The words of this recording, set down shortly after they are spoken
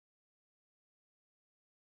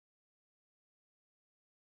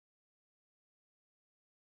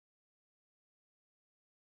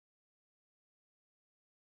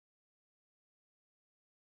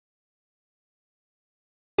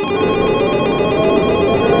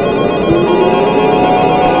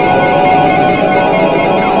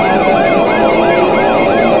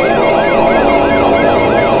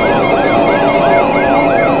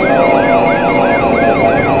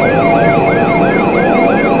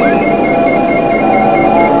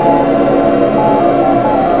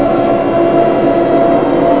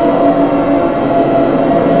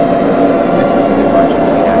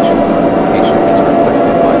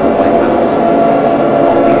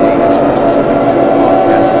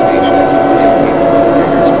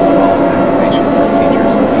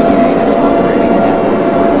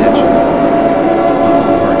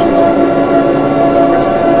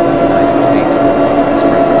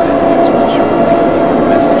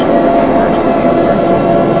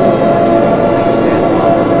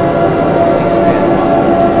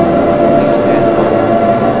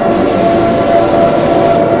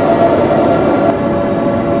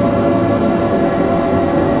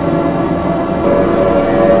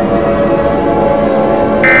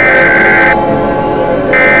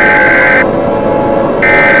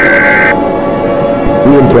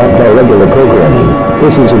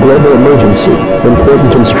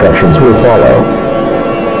important instructions will follow.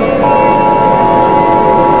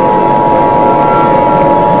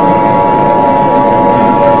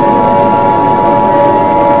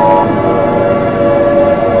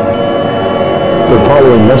 The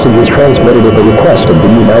following message is transmitted at the request of the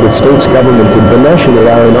United States government and the National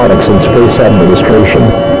Aeronautics and Space Administration.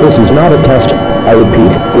 This is not a test. I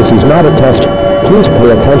repeat, this is not a test. Please pay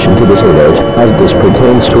attention to this alert, as this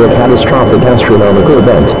pertains to a catastrophic astronomical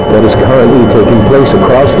event that is currently taking place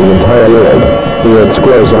across the entire world. The Earth's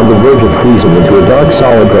core is on the verge of freezing into a dark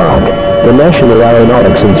solid rock. The National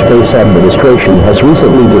Aeronautics and Space Administration has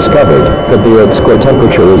recently discovered that the Earth's core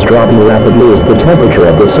temperature is dropping rapidly as the temperature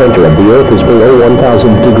at the center of the Earth is below 1,000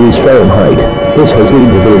 degrees Fahrenheit. This has led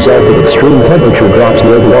to the result of extreme temperature drops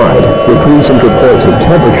worldwide, with recent reports of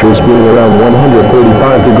temperatures being around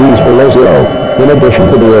 135 degrees below zero. In addition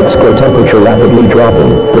to the Earth's core temperature rapidly dropping,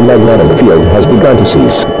 the magnetic field has begun to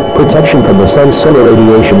cease. Protection from the sun's solar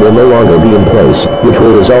radiation will no longer be in place, which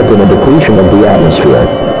will result in a depletion of the atmosphere.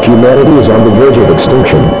 Humanity is on the verge of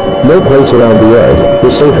extinction. No place around the Earth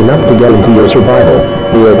is safe enough to guarantee your survival.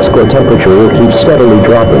 The Earth's core temperature will keep steadily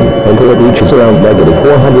dropping until it reaches around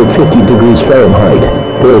 -450 degrees Fahrenheit.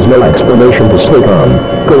 There is no explanation to stick on.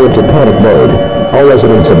 Go into panic mode. All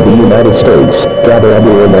residents of the United States, gather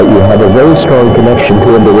everywhere that you have a very strong connection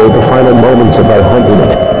to underway the final moments of our home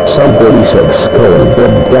unit. Psalm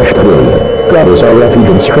 46:1-3. God is our refuge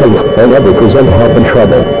and strength, and ever present help in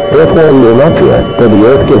trouble. Therefore we will not fear, though the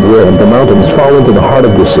earth give way and the mountains fall into the heart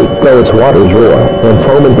of the sea, though its waters roar, and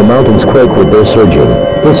foam and the mountains quake with their surging.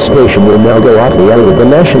 This station will now go off the air with the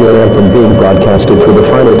national anthem being broadcasted for the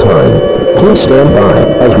final time. Please stand by,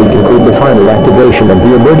 as we conclude the final activation of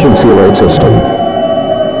the emergency alert system.